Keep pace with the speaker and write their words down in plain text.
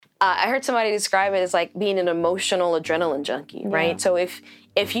I heard somebody describe it as like being an emotional adrenaline junkie, right? So if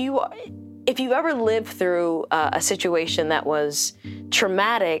you ever lived through a situation that was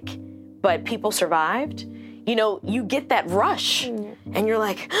traumatic, but people survived, you know, you get that rush and you're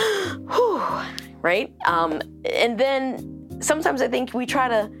like, whew, right? And then sometimes I think we try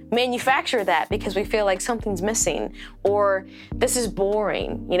to manufacture that because we feel like something's missing or this is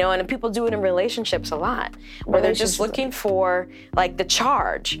boring, you know, and people do it in relationships a lot where they're just looking for like the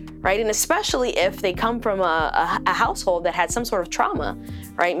charge, right? And especially if they come from a household that had some sort of trauma,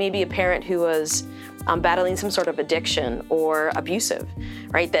 right? Maybe a parent who was battling some sort of addiction or abusive,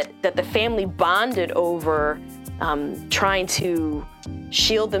 right? That the family bonded over trying to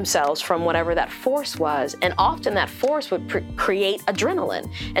shield themselves from whatever that force was. And often that force would create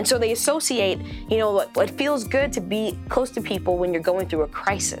adrenaline. And so they associate, you know, what feels good to be close to people when you're going through a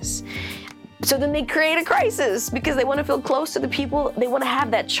crisis. So then they create a crisis because they want to feel close to the people. They want to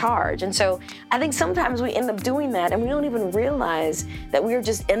have that charge. And so I think sometimes we end up doing that and we don't even realize that we are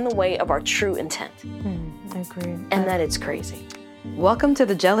just in the way of our true intent. I agree. And that it's crazy. Welcome to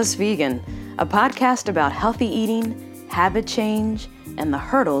The Jealous Vegan, a podcast about healthy eating, habit change, and the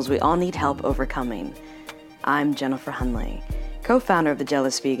hurdles we all need help overcoming. I'm Jennifer Hunley, co-founder of The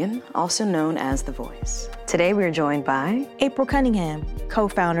Jealous Vegan, also known as The Voice. Today we are joined by April Cunningham,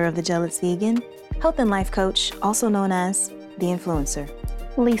 co-founder of The Jealous Vegan, health and life coach, also known as The Influencer.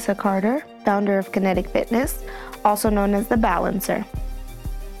 Lisa Carter, founder of Kinetic Fitness, also known as The Balancer.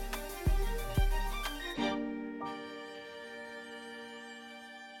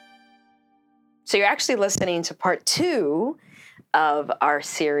 So you're actually listening to part 2 of our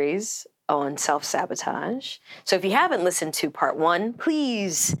series on self-sabotage. So if you haven't listened to part 1,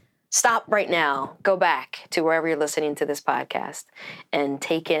 please stop right now, go back to wherever you're listening to this podcast and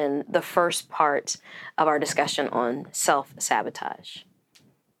take in the first part of our discussion on self-sabotage.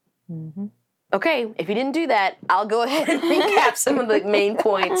 Okay, if you didn't do that, I'll go ahead and recap some of the main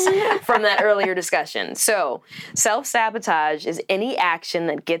points from that earlier discussion. So, self-sabotage is any action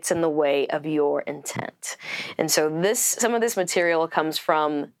that gets in the way of your intent. And so some of this material comes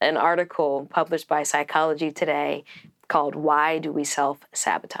from an article published by Psychology Today called Why Do We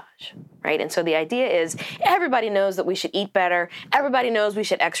Self-Sabotage, right? And so the idea is everybody knows that we should eat better. Everybody knows we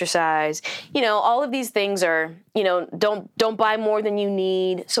should exercise. You know, all of these things are, you know, don't buy more than you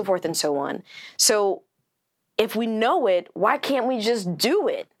need, so forth and so on. So if we know it, why can't we just do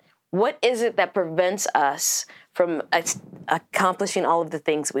it? What is it that prevents us from accomplishing all of the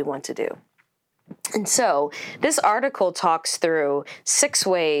things we want to do? And so this article talks through 6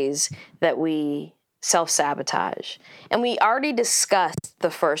 ways that we self-sabotage. And we already discussed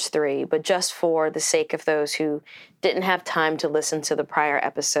the first 3, but just for the sake of those who didn't have time to listen to the prior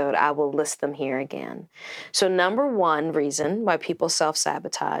episode, I will list them here again. So number 1 reason why people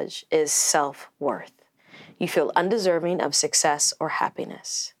self-sabotage is self-worth. You feel undeserving of success or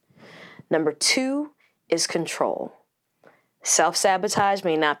happiness. Number 2 is control. Self-sabotage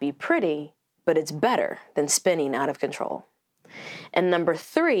may not be pretty, but it's better than spinning out of control. And number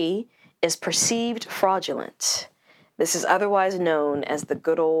 3 is perceived fraudulent. This is otherwise known as the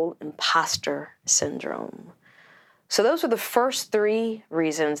good old imposter syndrome. So those were the first 3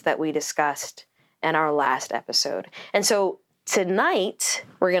 reasons that we discussed in our last episode. And so tonight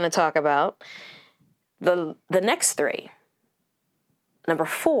we're going to talk about the next 3. Number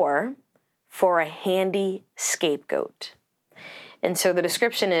 4, for a handy scapegoat. And so the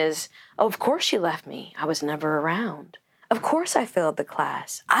description is, oh, of course she left me. I was never around. Of course I failed the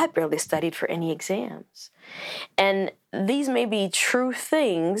class. I barely studied for any exams. And these may be true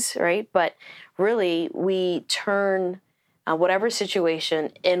things, right? But really, we turn whatever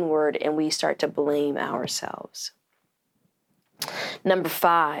situation inward and we start to blame ourselves. Number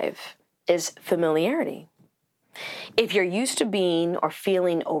 5 is familiarity. If you're used to being or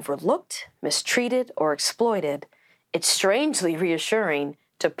feeling overlooked, mistreated, or exploited, it's strangely reassuring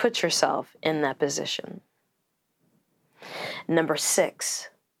to put yourself in that position. Number 6,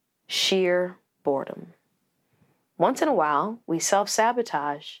 sheer boredom. Once in a while, we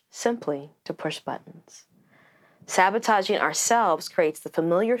self-sabotage simply to push buttons. Sabotaging ourselves creates the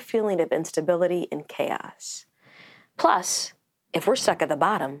familiar feeling of instability and chaos. Plus, if we're stuck at the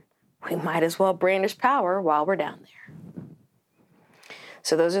bottom, we might as well brandish power while we're down there.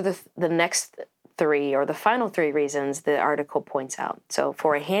 So those are the next 3, or the final 3 reasons the article points out. So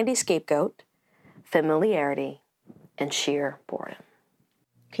for a handy scapegoat, familiarity, and sheer boredom.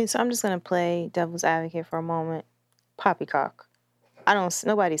 Okay, so I'm just going to play devil's advocate for a moment. Poppycock.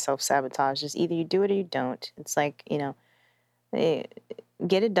 Nobody self-sabotages. Either you do it or you don't. It's like, you know,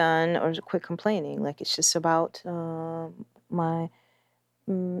 get it done or quit complaining. Like, it's just about my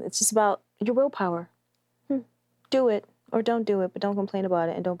It's just about your willpower. Do it or don't do it, but don't complain about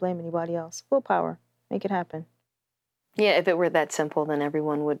it and don't blame anybody else. Willpower. Make it happen. Yeah, if it were that simple, then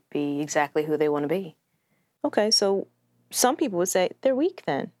everyone would be exactly who they want to be. Okay, so some people would say they're weak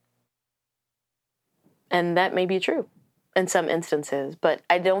then. And that may be true in some instances, but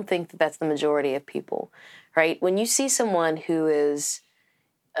I don't think that that's the majority of people, right? When you see someone who is,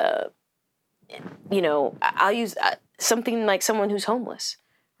 I'll use something like someone who's homeless,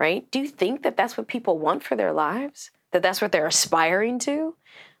 right? Do you think that that's what people want for their lives? That that's what they're aspiring to?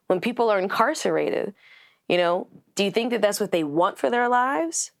 When people are incarcerated, do you think that that's what they want for their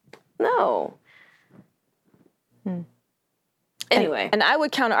lives? No. Anyway. And I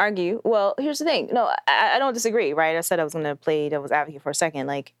would counter argue, well, here's the thing. No, I don't disagree, right? I said I was going to play devil's advocate for a second,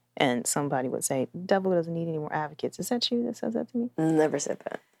 and somebody would say, the devil doesn't need any more advocates. Is that you that says that to me? Never said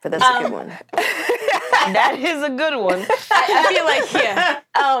that, but that's a good one. That is a good one. I feel like, yeah.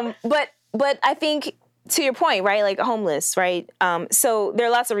 But I think, to your point, right, like homeless, right? So there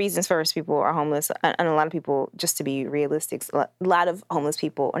are lots of reasons first people are homeless, and a lot of people, just to be realistic, a lot of homeless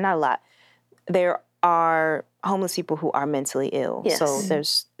people, or not a lot, there are homeless people who are mentally ill. Yes. So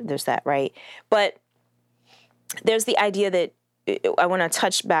there's that, right? But there's the idea that I want to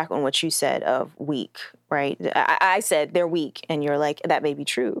touch back on what you said of weak, right? I said they're weak, and you're like, that may be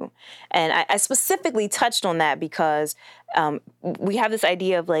true. And I specifically touched on that because we have this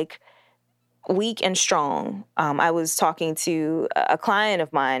idea of like weak and strong. I was talking to a client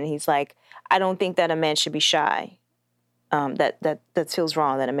of mine, and he's like, I don't think that a man should be shy. That feels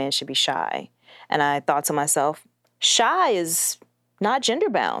wrong that a man should be shy. And I thought to myself, shy is not gender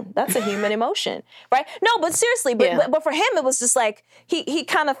bound. That's a human emotion, right? No, but seriously, but for him, it was just like, he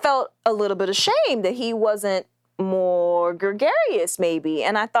kind of felt a little bit ashamed that he wasn't more gregarious maybe.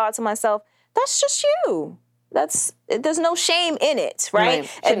 And I thought to myself, that's just you. There's no shame in it, right?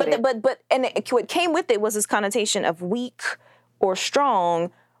 What came with it was this connotation of weak or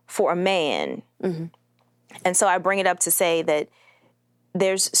strong for a man. Mm-hmm. And so I bring it up to say that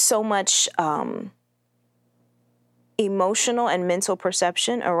there's so much emotional and mental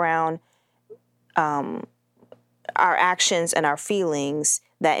perception around our actions and our feelings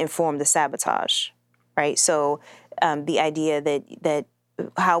that inform the sabotage, right? So the idea that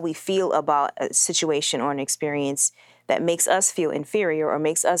how we feel about a situation or an experience that makes us feel inferior or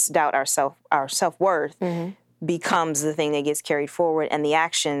makes us doubt our self-worth becomes the thing that gets carried forward, and the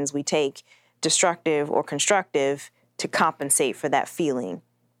actions we take, destructive or constructive, to compensate for that feeling,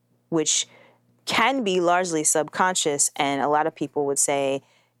 which can be largely subconscious. And a lot of people would say,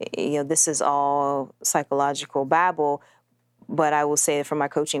 this is all psychological babble, but I will say that from my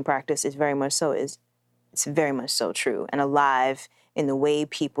coaching practice, it's very much so true and alive in the way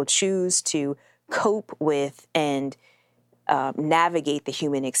people choose to cope with and navigate the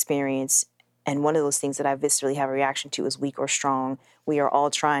human experience. And one of those things that I viscerally have a reaction to is weak or strong. We are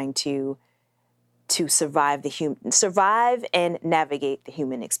all trying to survive and navigate the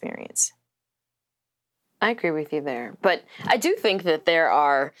human experience. I agree with you there. But I do think that there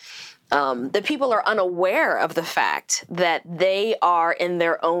are, that people are unaware of the fact that they are in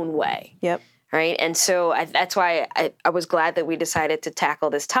their own way. Yep. Right. And so that's why I was glad that we decided to tackle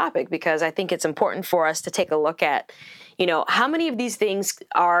this topic, because I think it's important for us to take a look at, how many of these things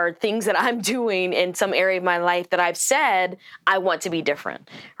are things that I'm doing in some area of my life that I've said I want to be different.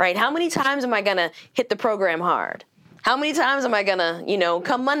 Right. How many times am I going to hit the program hard? How many times am I going to,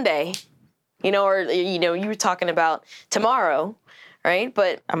 come Monday, or, you were talking about tomorrow. Right.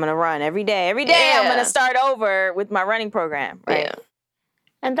 But I'm going to run every day. Every day I'm going to start over with my running program. Right. Yeah.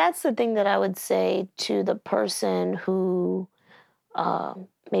 And that's the thing that I would say to the person who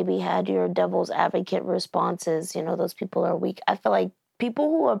maybe had your devil's advocate responses, those people are weak. I feel like people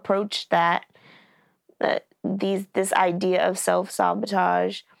who approach this idea of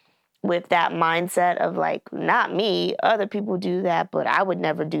self-sabotage with that mindset of like, not me, other people do that, but I would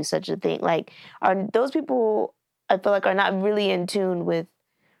never do such a thing. Like, those people, I feel like, are not really in tune with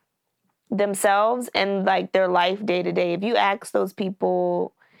themselves and like their life day to day. If you ask those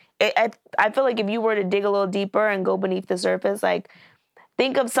people, I feel like if you were to dig a little deeper and go beneath the surface, like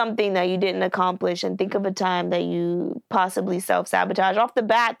think of something that you didn't accomplish and think of a time that you possibly self-sabotage. Off the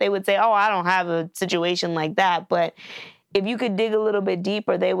bat, they would say, oh, I don't have a situation like that. But if you could dig a little bit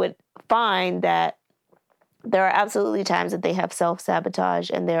deeper, they would find that there are absolutely times that they have self-sabotage,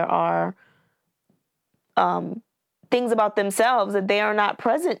 and there are things about themselves that they are not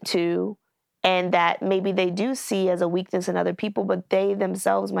present to, and that maybe they do see as a weakness in other people, but they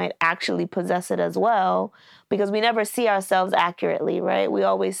themselves might actually possess it as well, because we never see ourselves accurately, right? We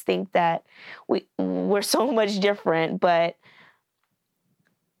always think that we're so much different, but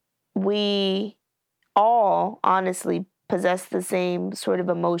we all honestly possess the same sort of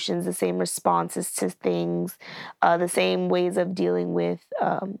emotions, the same responses to things, the same ways of dealing with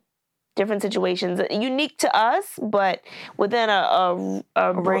different situations, unique to us, but within a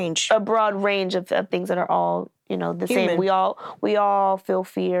range, a broad range of things that are all, the Human. same. We all feel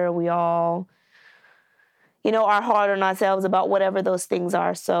fear. We all, are hard on ourselves about whatever those things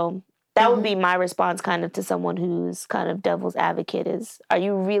are. So that would be my response kind of to someone who's kind of devil's advocate is, are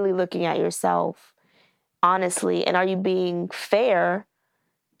you really looking at yourself honestly, and are you being fair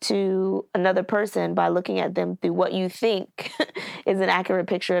to another person by looking at them through what you think is an accurate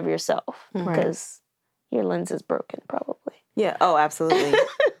picture of yourself? Because your lens is broken, probably. Yeah. Oh, absolutely.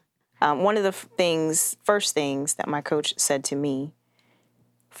 One of the first things that my coach said to me,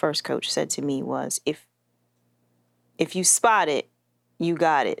 was, if you spot it, you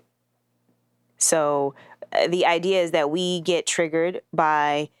got it. So the idea is that we get triggered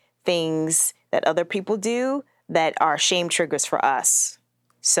by things that other people do that are shame triggers for us.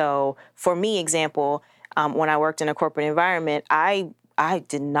 So for me, example, when I worked in a corporate environment, I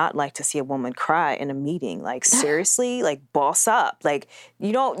did not like to see a woman cry in a meeting. Like, seriously, like, boss up. Like,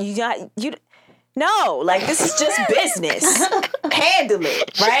 no, like, this is just business. Handle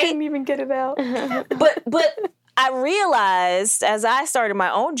it, right? Couldn't even get it out. But I realized as I started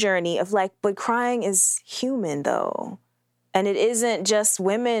my own journey of like, but crying is human though. And it isn't just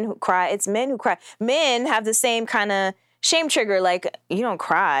women who cry, it's men who cry. Men have the same kind of shame trigger, like, you don't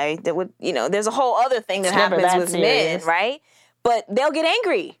cry. That would, there's a whole other thing that happens with men, right? But they'll get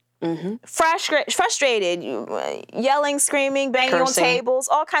angry, frustrated, yelling, screaming, banging Cursing. on tables,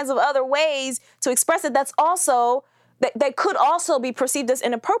 all kinds of other ways to express it. That's also, that could also be perceived as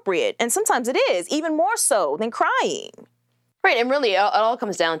inappropriate. And sometimes it is, even more so than crying. Right, and really, it all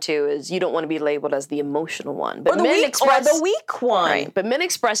comes down to is you don't want to be labeled as the emotional one. But Or the weak one. Right, but men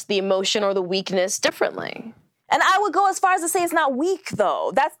express the emotion or the weakness differently. And I would go as far as to say it's not weak,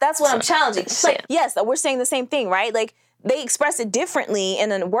 though. That's what I'm challenging. Like, yes, we're saying the same thing, right? Like, they express it differently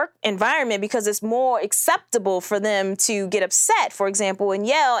in a work environment because it's more acceptable for them to get upset, for example, and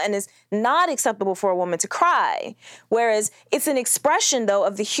yell, and it's not acceptable for a woman to cry. Whereas it's an expression, though,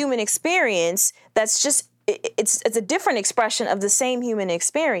 of the human experience that's just, it's a different expression of the same human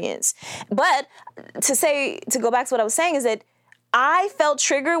experience. But to go back to what I was saying is that I felt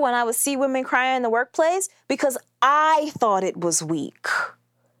triggered when I would see women crying in the workplace because I thought it was weak.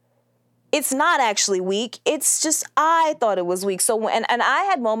 It's not actually weak. It's just I thought it was weak. So and I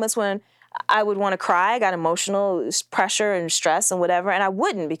had moments when I would want to cry. I got emotional, pressure and stress and whatever, and I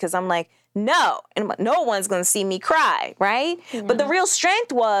wouldn't because I'm like, no, and no one's going to see me cry, right? Yeah. But the real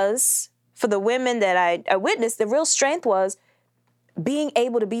strength was, for the women that I witnessed, the real strength was being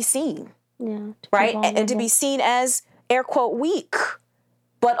able to be seen, right? And to be seen as, air quote, weak,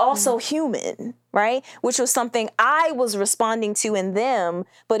 but also human, right? Which was something I was responding to in them,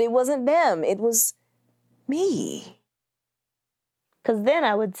 but it wasn't them. It was me. Because then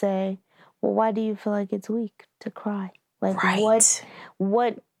I would say, well, why do you feel like it's weak to cry? Like, right.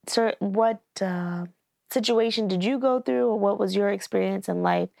 what situation did you go through, or what was your experience in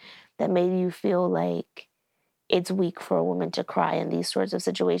life that made you feel like it's weak for a woman to cry in these sorts of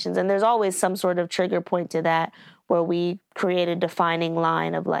situations? And there's always some sort of trigger point to that where we create a defining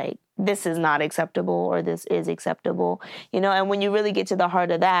line of like, this is not acceptable or this is acceptable, and when you really get to the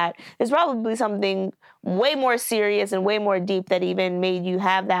heart of that, there's probably something way more serious and way more deep that even made you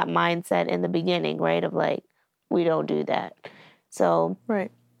have that mindset in the beginning, right? Of like, we don't do that. So,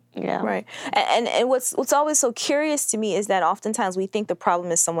 right. Yeah. Right. And what's always so curious to me is that oftentimes we think the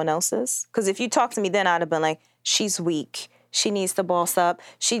problem is someone else's. Because if you talk to me then, I'd have been like, she's weak. She needs to boss up.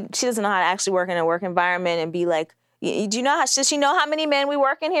 She doesn't know how to actually work in a work environment and be like, do you know how, does she know how many men we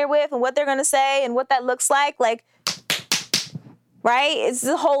work in here with and what they're going to say and what that looks like? Like, right? It's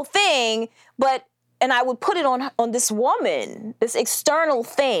the whole thing. And I would put it on this woman, this external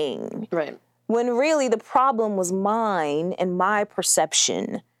thing. Right. When really the problem was mine and my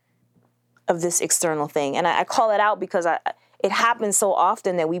perception of this external thing. And I call it out because it happens so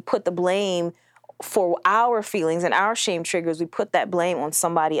often that we put the blame for our feelings and our shame triggers. We put that blame on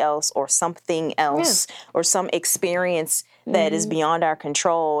somebody else or something else or some experience that is beyond our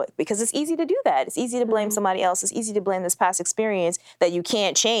control, because it's easy to do that. It's easy to blame somebody else. It's easy to blame this past experience that you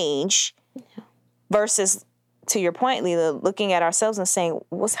can't change versus, to your point, Leila, looking at ourselves and saying,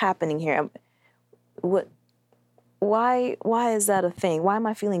 what's happening here? Why is that a thing? Why am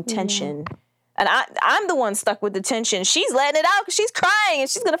I feeling tension? And I'm the one stuck with the tension. She's letting it out because she's crying and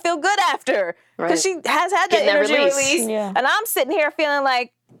she's going to feel good after because she has had that energy release. Yeah. And I'm sitting here feeling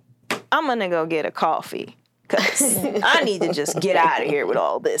like, I'm going to go get a coffee because I need to just get out of here with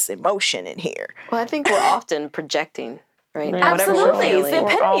all this emotion in here. Well, I think we're often projecting, right? Yeah. Whatever we're Absolutely. It's the feeling.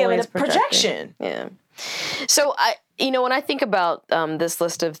 epitome of always a projection. Yeah. So when I think about this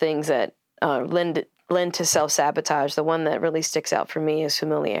list of things that lend to self-sabotage, the one that really sticks out for me is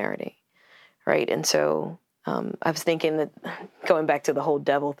familiarity, right? And so I was thinking that, going back to the whole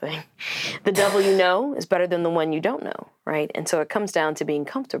devil thing, the devil you know is better than the one you don't know, right? And so it comes down to being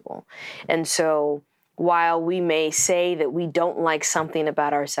comfortable. And so while we may say that we don't like something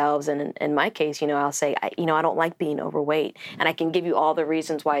about ourselves, and in my case, I'll say, I don't like being overweight, and I can give you all the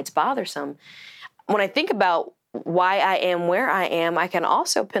reasons why it's bothersome. When I think about why I am where I am, I can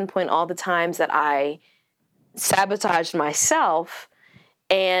also pinpoint all the times that I sabotaged myself,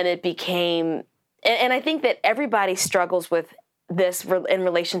 and it became, and I think that everybody struggles with this in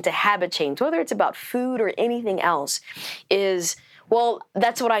relation to habit change, whether it's about food or anything else, is, well,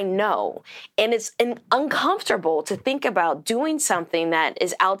 that's what I know. And it's uncomfortable to think about doing something that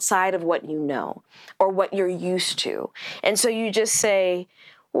is outside of what you know or what you're used to. And so you just say,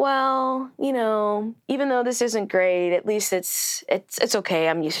 well, even though this isn't great, at least it's okay.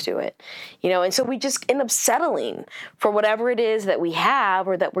 I'm used to it, and so we just end up settling for whatever it is that we have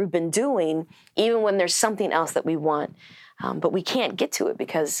or that we've been doing, even when there's something else that we want. But we can't get to it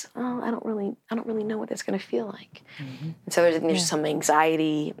because, I don't really know what it's going to feel like. Mm-hmm. And so there's some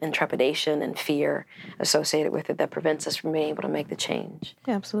anxiety and trepidation and fear associated with it that prevents us from being able to make the change.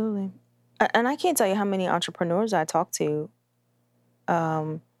 Yeah, absolutely. And I can't tell you how many entrepreneurs I talk to,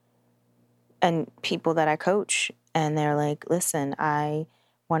 and people that I coach, and they're like, listen, I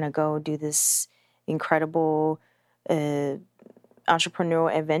want to go do this incredible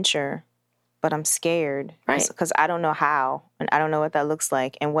entrepreneurial adventure, but I'm scared, right? Because I don't know how, and I don't know what that looks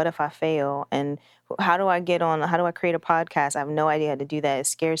like, and what if I fail, and how do I create a podcast? I have no idea how to do that. It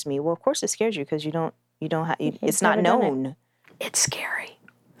scares me. Well, of course it scares you because it's not known. It's scary.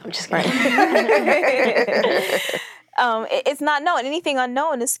 I'm just kidding. It's not known. Anything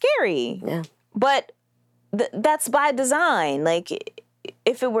unknown is scary. Yeah. But that's by design. Like,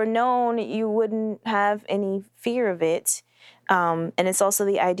 if it were known, you wouldn't have any fear of it. And it's also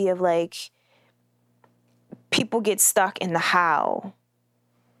the idea of, like, people get stuck in the how.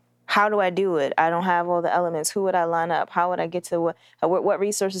 How do I do it? I don't have all the elements. Who would I line up? How would I get to what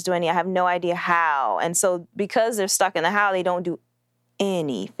resources do I need? I have no idea how. And so because they're stuck in the how, they don't do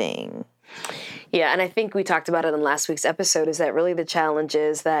anything. Yeah, and I think we talked about it in last week's episode, is that really the challenge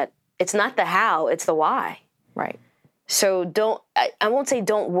is that it's not the how, it's the why. Right. So I won't say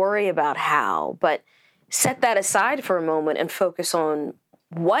don't worry about how, but set that aside for a moment and focus on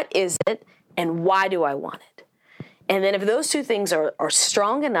what is it and why do I want it? And then if those two things are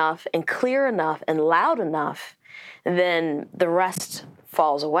strong enough and clear enough and loud enough, then the rest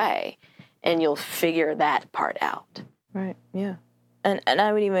falls away and you'll figure that part out. Right, yeah. And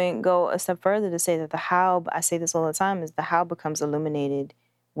I would even go a step further to say that the how, I say this all the time, is the how becomes illuminated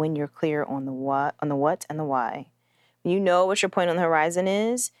when you're clear on the what and the why. When you know what your point on the horizon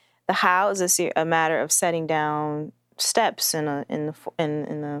is, the how is a matter of setting down steps on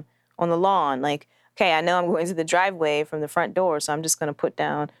the lawn. Like, okay, I know I'm going to the driveway from the front door, so I'm just going to put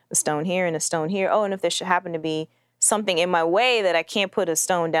down a stone here and a stone here. Oh, and if there should happen to be something in my way that I can't put a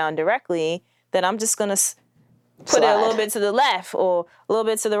stone down directly, then I'm just going to put it a little bit to the left or a little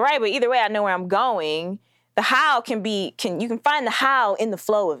bit to the right, but either way, I know where I'm going. The how you can find the how in the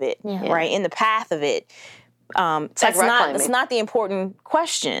flow of it, right? In the path of it. That's not the important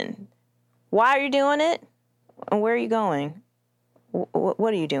question. Why are you doing it? And where are you going?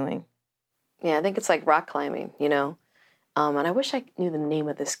 What are you doing? Yeah, I think it's like rock climbing, And I wish I knew the name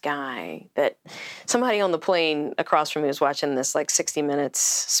of this guy that somebody on the plane across from me was watching this 60 Minutes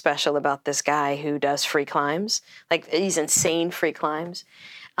special about this guy who does free climbs, like these insane free climbs.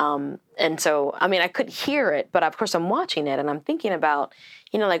 And so, I could hear it, but of course I'm watching it and I'm thinking about,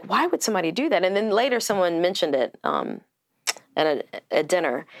 why would somebody do that? And then later someone mentioned it at a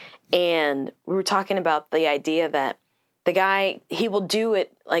dinner, and we were talking about the idea that the guy, he will do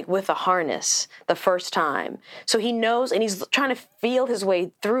it with a harness the first time. So he knows, and he's trying to feel his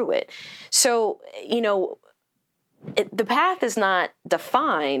way through it. So, the path is not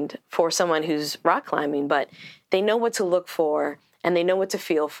defined for someone who's rock climbing, but they know what to look for and they know what to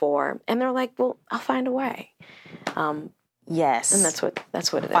feel for. And they're like, well, I'll find a way. Yes. And that's what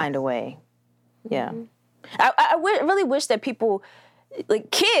it is. Find a way. Yeah. Mm-hmm. I really wish that people,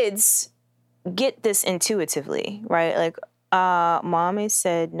 kids, get this intuitively, right? Mommy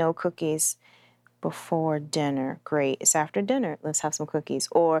said no cookies. before dinner. Great. It's after dinner. Let's have some cookies.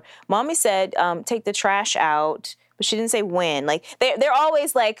 Or mommy said, take the trash out, but she didn't say when. Like they're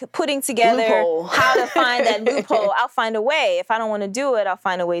always like putting together Loophole. how to find that loophole. I'll find a way. If I don't want to do it, I'll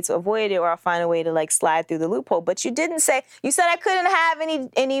find a way to avoid it, or I'll find a way to like slide through the loophole. But you didn't say, you said I couldn't have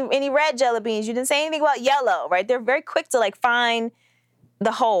any red jelly beans. You didn't say anything about yellow, right? They're very quick to like find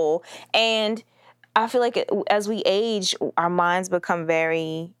the hole. And I feel like as we age, our minds become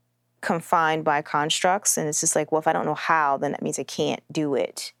very confined by constructs, and it's just like, well, if I don't know how, then that means I can't do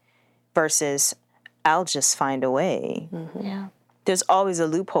it, versus I'll just find a way. Mm-hmm. Yeah. There's always a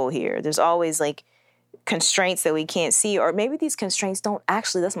loophole here. There's always like constraints that we can't see, or maybe these constraints don't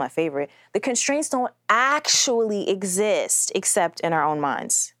actually, that's my favorite, the constraints don't actually exist except in our own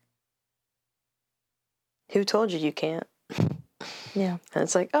minds. Who told you you can't? Yeah. And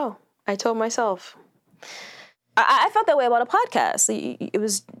it's like, oh, I told myself. I felt that way about a podcast. It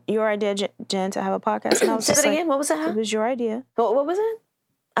was your idea, Jen, to have a podcast. And I was Say just that like, again? What was that? It was your idea. What was it?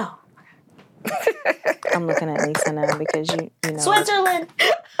 Oh. I'm looking at Lisa now because you know. Switzerland.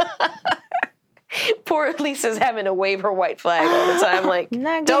 Poor Lisa's having to wave her white flag all the time. Like,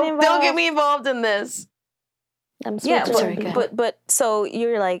 don't get me involved in this. I'm Yeah, Switzerland. but so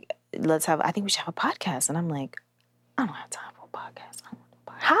you're like, I think we should have a podcast. And I'm like, I don't have time for a podcast.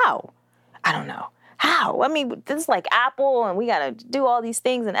 How? I don't know. How? I mean, this is like Apple, and we got to do all these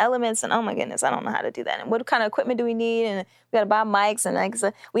things and elements, and oh my goodness, I don't know how to do that. And what kind of equipment do we need? And we got to buy mics, and like,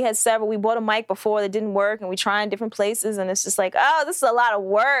 so we had several. We bought a mic before that didn't work, and we tried in different places, and it's just like, oh, this is a lot of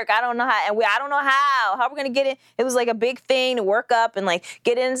work. I don't know how, and I don't know how. How are we gonna get it? It was like a big thing to work up and like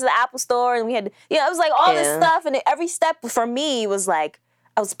get into the Apple store, and we had, it was like all this stuff, and every step for me was like,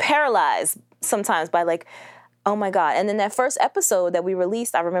 I was paralyzed sometimes by like, oh my God. And then that first episode that we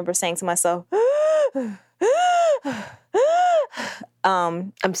released, I remember saying to myself,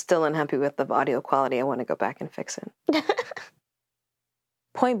 I'm still unhappy with the audio quality. I want to go back and fix it.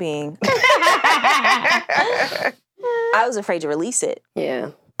 Point being, I was afraid to release it. Yeah.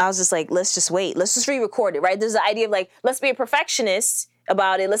 I was just like, let's just wait. Let's just re-record it, right? There's the idea of like, let's be a perfectionist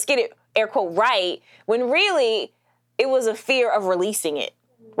about it. Let's get it, air quote, right. When really, it was a fear of releasing it.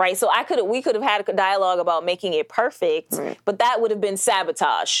 Right, so we could have had a dialogue about making it perfect, right, but that would have been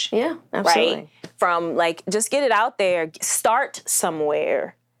sabotage. Yeah, absolutely. Right, from like, just get it out there, start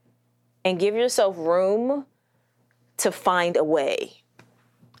somewhere, and give yourself room to find a way.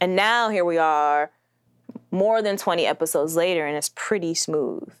 And now here we are, more than 20 episodes later, and it's pretty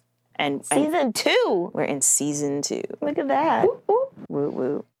smooth. And season 2. We're in season 2. Look at that. Woo, woo. Woo,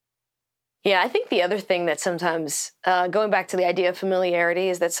 woo. Yeah, I think the other thing that sometimes, going back to the idea of familiarity,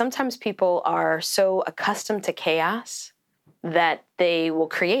 is that sometimes people are so accustomed to chaos that they will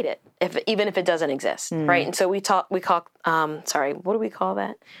create it, even if it doesn't exist, right? And so what do we call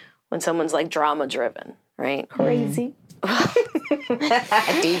that? When someone's like drama-driven, right? Crazy.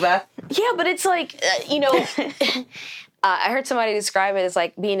 Diva. Yeah, but it's like, I heard somebody describe it as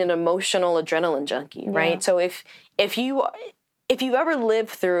like being an emotional adrenaline junkie, right? Yeah. So if you ever lived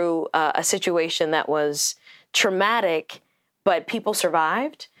through a situation that was traumatic, but people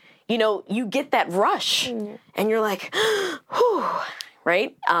survived, you get that rush, and you're like, whew,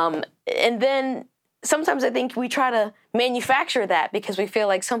 right? And then sometimes I think we try to manufacture that because we feel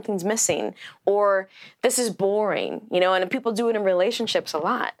like something's missing, or this is boring, and people do it in relationships a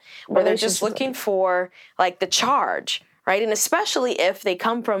lot, where they're just looking for like the charge, right? And especially if they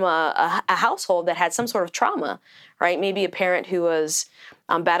come from a household that had some sort of trauma, right? Maybe a parent who was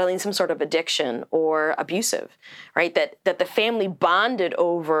battling some sort of addiction or abusive, right? That the family bonded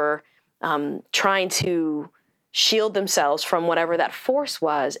over trying to shield themselves from whatever that force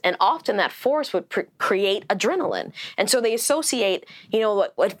was. And often that force would create adrenaline. And so they associate,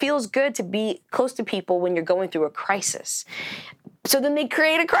 what feels good to be close to people when you're going through a crisis. So then they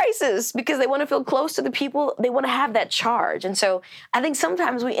create a crisis because they want to feel close to the people. They want to have that charge. And so I think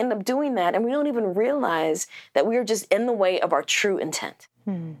sometimes we end up doing that and we don't even realize that we are just in the way of our true intent.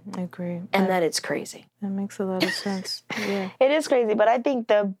 I agree. And that it's crazy. That makes a lot of sense. Yeah. It is crazy, but I think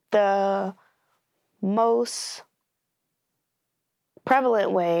the most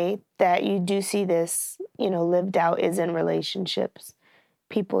prevalent way that you do see this, lived out is in relationships.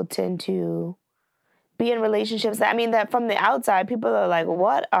 People tend to be in relationships that from the outside, people are like,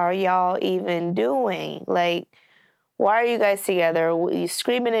 what are y'all even doing? Like, why are you guys together? You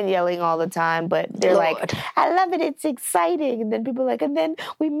screaming and yelling all the time, but they're like, I love it, it's exciting. And then people are like, and then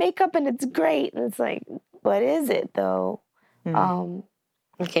we make up and it's great. And it's like, what is it though?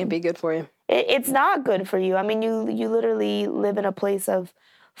 It can't be good for you. It's not good for you. I mean, you literally live in a place of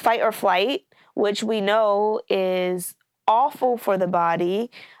fight or flight, which we know is awful for the body.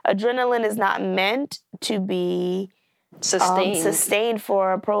 Adrenaline is not meant to be sustained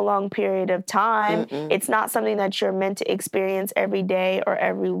for a prolonged period of time. It's not something that you're meant to experience every day or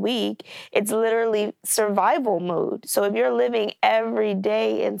every week. It's literally survival mode. So if you're living every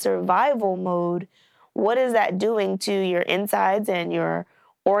day in survival mode, what is that doing to your insides and your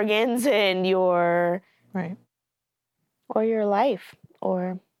organs and your or your life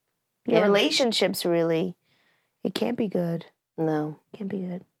or your relationships? Really, it can't be good. No, it can't be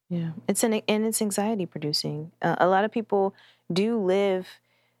good. Yeah, it's it's anxiety producing. A lot of people do live,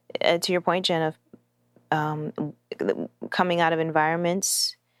 to your point, Jen, of coming out of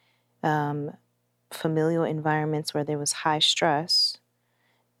environments, familial environments where there was high stress.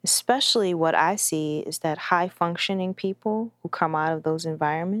 Especially what I see is that high functioning people who come out of those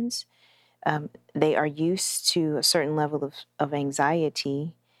environments, they are used to a certain level of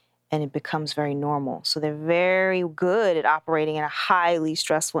anxiety, and it becomes very normal. So they're very good at operating in a highly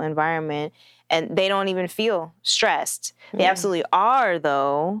stressful environment, and they don't even feel stressed. They absolutely are,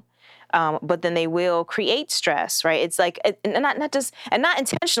 though, but then they will create stress, right? It's like, not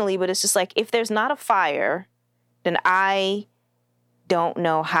intentionally, but it's just like, if there's not a fire, then I don't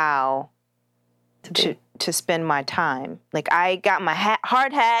know how to spend my time. Like, I got my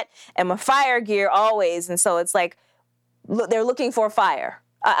hard hat and my fire gear always, and so it's like, they're looking for a fire.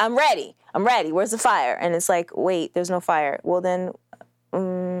 I'm ready. Where's the fire? And it's like, wait, there's no fire. Well, then,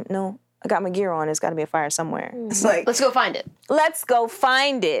 no, I got my gear on. There's got to be a fire somewhere. It's like, let's go find it. Let's go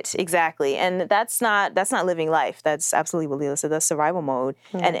find it. Exactly. And that's not living life. That's absolutely what Leila said. That's survival mode.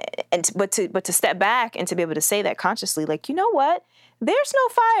 But to step back and to be able to say that consciously, like, you know what? There's no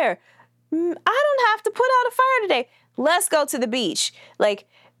fire. I don't have to put out a fire today. Let's go to the beach. Like,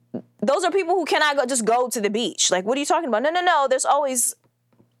 those are people who cannot just go to the beach. Like, what are you talking about? No. There's always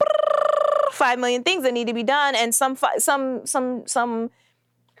 5 million things that need to be done, and some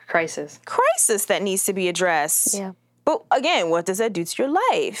crisis that needs to be addressed. Yeah. But again, what does that do to your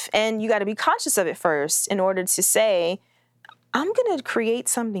life? And you got to be conscious of it first in order to say, I'm going to create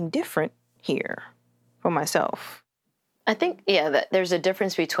something different here for myself. I think, that there's a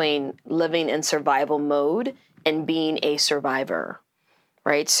difference between living in survival mode and being a survivor,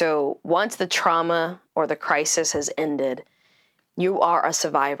 right? So once the trauma or the crisis has ended, you are a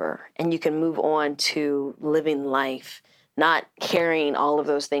survivor, and you can move on to living life, not carrying all of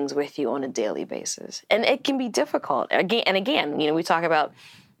those things with you on a daily basis. And it can be difficult. Again, we talk about,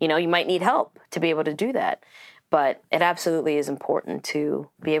 you might need help to be able to do that. But it absolutely is important to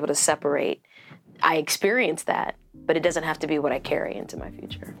be able to separate. I experienced that, but it doesn't have to be what I carry into my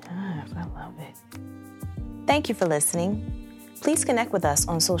future. I love it. Thank you for listening. Please connect with us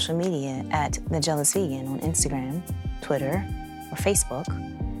on social media at The Jealous Vegan on Instagram, Twitter, or Facebook,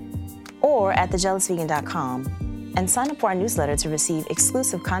 or at thejealousvegan.com, and sign up for our newsletter to receive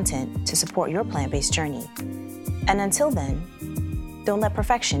exclusive content to support your plant-based journey. And until then, don't let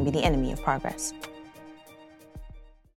perfection be the enemy of progress.